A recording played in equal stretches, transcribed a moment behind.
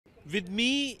With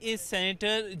me is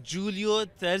Senator Giulio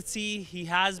Terzi. He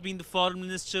has been the Foreign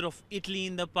Minister of Italy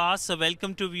in the past. So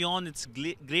welcome to WION. It's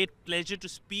great pleasure to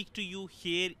speak to you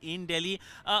here in Delhi.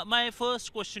 My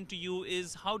first question to you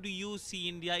is, how do you see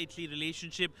India-Italy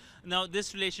relationship? Now,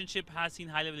 this relationship has seen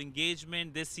high-level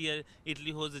engagement. This year,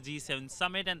 Italy hosts the G7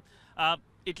 summit, and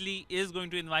Italy is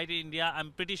going to invite India.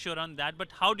 I'm pretty sure on that.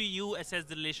 But how do you assess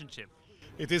the relationship?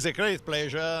 It is a great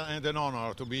pleasure and an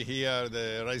honor to be here at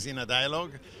the Raisina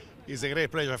Dialogue. It's a great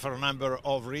pleasure for a number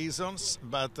of reasons,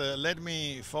 but let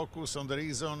me focus on the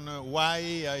reason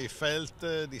why I felt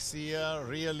this year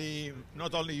really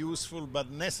not only useful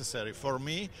but necessary for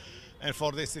me and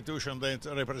for the institution that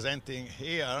representing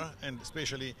here, and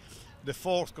especially the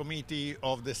fourth committee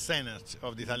of the Senate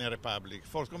of the Italian Republic.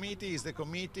 Fourth committee is the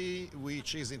committee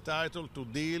which is entitled to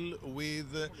deal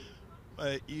with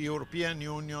European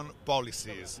Union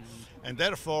policies, and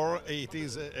therefore it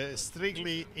is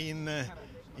strictly in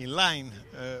line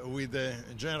with the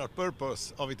general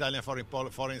purpose of Italian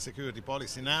foreign security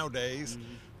policy nowadays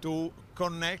to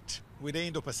connect with the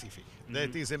Indo-Pacific.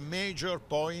 That is a major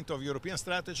point of European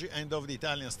strategy and of the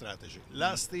Italian strategy.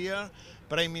 Last year,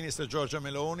 Prime Minister Giorgia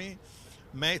Meloni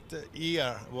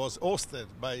was hosted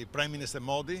by Prime Minister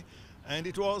Modi, and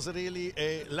it was really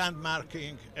a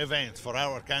landmarking event for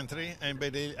our country, and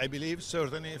I believe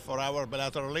certainly for our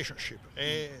bilateral relationship.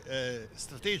 A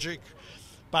strategic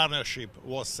partnership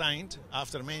was signed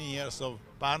after many years of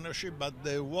partnership, but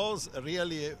there was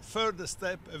really a further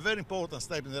step, a very important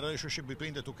step in the relationship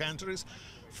between the two countries,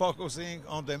 focusing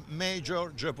on the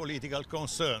major geopolitical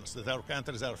concerns that our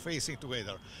countries are facing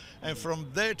together. And from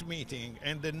that meeting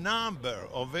and the number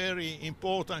of very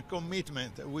important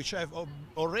commitments which have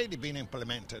already been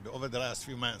implemented over the last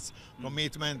few months,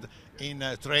 commitment in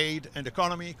trade and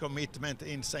economy, commitment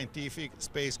in scientific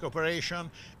space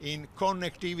cooperation, in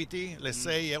connectivity, let's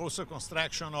say also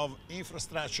construction of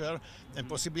infrastructure and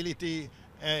possibility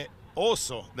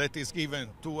also that is given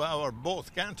to our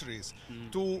both countries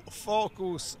to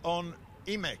focus on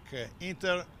IMEC,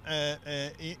 India,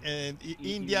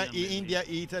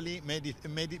 Italy,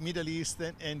 Middle East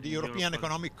and the European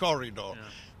Economic Corridor.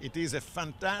 Yeah. It is a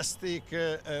fantastic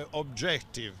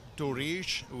objective to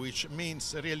reach, which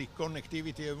means really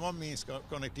connectivity. And what means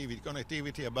connectivity?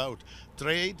 Connectivity about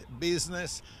trade,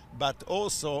 business, but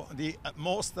also the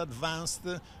most advanced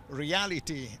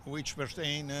reality which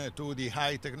pertain to the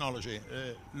high technology.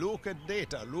 Look at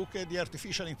data, look at the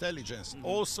artificial intelligence.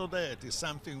 Also that is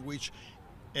something which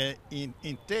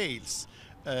entails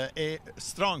a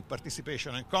strong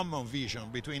participation and common vision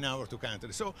between our two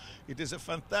countries. So it is a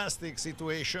fantastic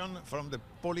situation from the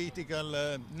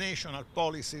political, national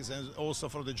policies, and also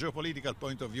from the geopolitical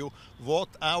point of view, what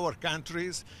our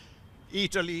countries,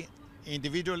 Italy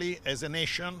individually as a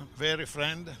nation, very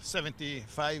friend,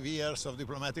 75 years of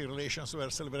diplomatic relations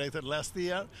were celebrated last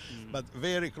year, but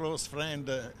very close friend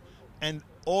and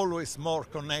always more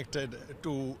connected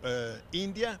to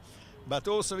India. But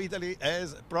also Italy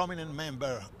as a prominent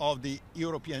member of the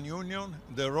European Union,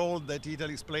 the role that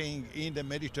Italy is playing in the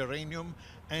Mediterranean,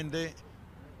 and the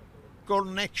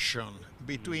connection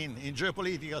between, in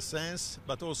geopolitical sense,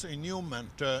 but also in human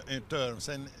terms,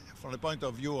 and from the point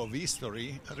of view of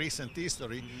history, recent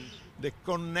history, the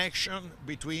connection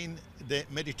between the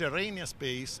Mediterranean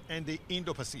space and the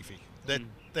Indo-Pacific. That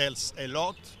tells a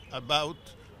lot about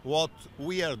what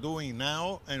we are doing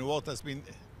now and what has been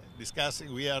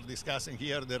we are discussing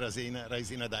here the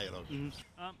Raisina Dialogue.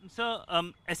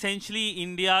 Essentially,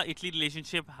 India-Italy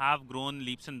relationship have grown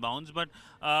leaps and bounds. But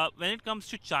when it comes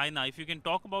to China, if you can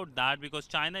talk about that, because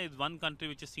China is one country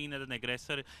which is seen as an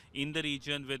aggressor in the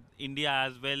region with India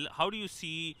as well. How do you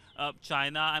see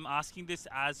China? I'm asking this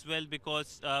as well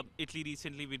because Italy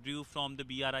recently withdrew from the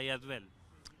BRI as well.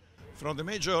 From the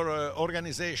major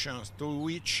organizations to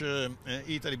which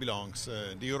Italy belongs,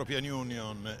 the European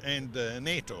Union and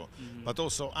NATO, but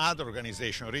also other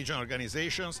organizations, regional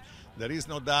organizations, there is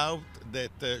no doubt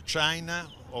that China,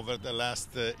 over the last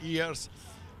years,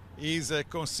 is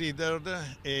considered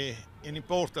an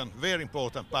important, very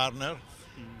important partner,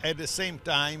 at the same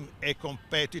time a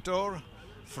competitor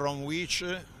from which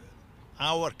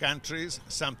our countries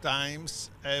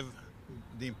sometimes have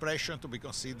the impression to be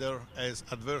considered as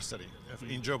adversary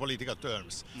in geopolitical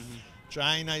terms.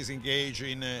 China is engaged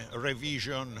in a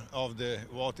revision of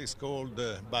what is called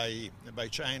by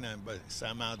China and by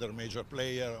some other major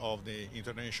player of the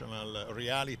international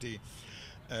reality,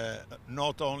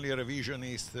 not only a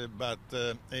revisionist, but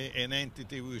an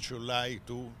entity which would like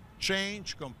to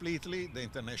change completely the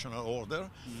international order.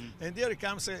 And there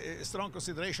comes a strong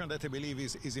consideration that I believe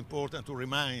is important to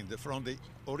remind from the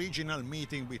original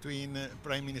meeting between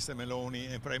Prime Minister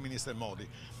Meloni and Prime Minister Modi.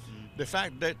 the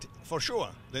fact that, for sure,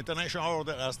 the international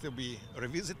order has to be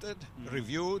revisited,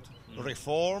 reviewed,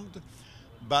 reformed,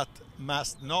 but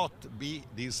must not be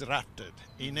disrupted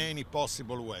in any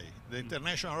possible way. The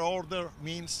international order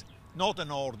means not an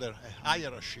order, a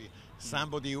hierarchy,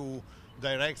 somebody who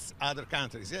directs other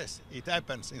countries. Yes, it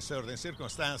happens in certain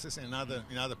circumstances in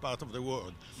other parts of the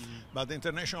world. But the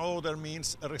international order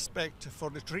means respect for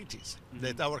the treaties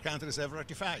that our countries have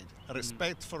ratified,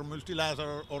 respect for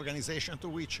multilateral organization to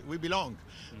which we belong,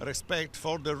 respect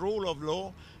for the rule of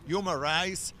law, human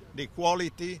rights, the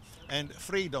equality and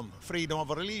freedom of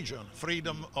religion,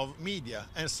 freedom of media,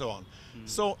 and so on.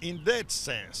 So in that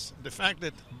sense, the fact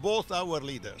that both our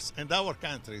leaders and our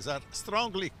countries are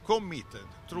strongly committed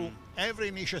through every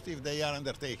initiative they are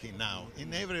undertaking now,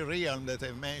 in every realm that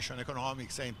I've mentioned,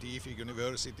 economic, scientific,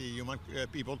 university, human,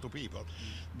 people to people,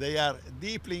 they are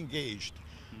deeply engaged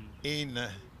in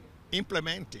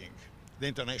implementing the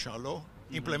international law,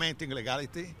 implementing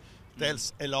legality,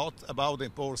 tells a lot about the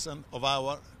importance of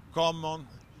our common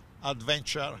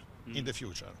adventure in the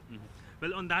future.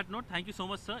 Well, on that note, thank you so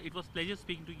much, sir. It was a pleasure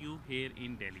speaking to you here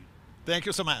in Delhi. Thank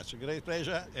you so much. Great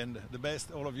pleasure, and the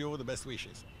best, all of you, the best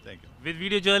wishes. Thank you. With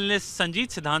video journalist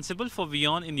Sidhant Sibal for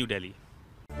WION in New Delhi.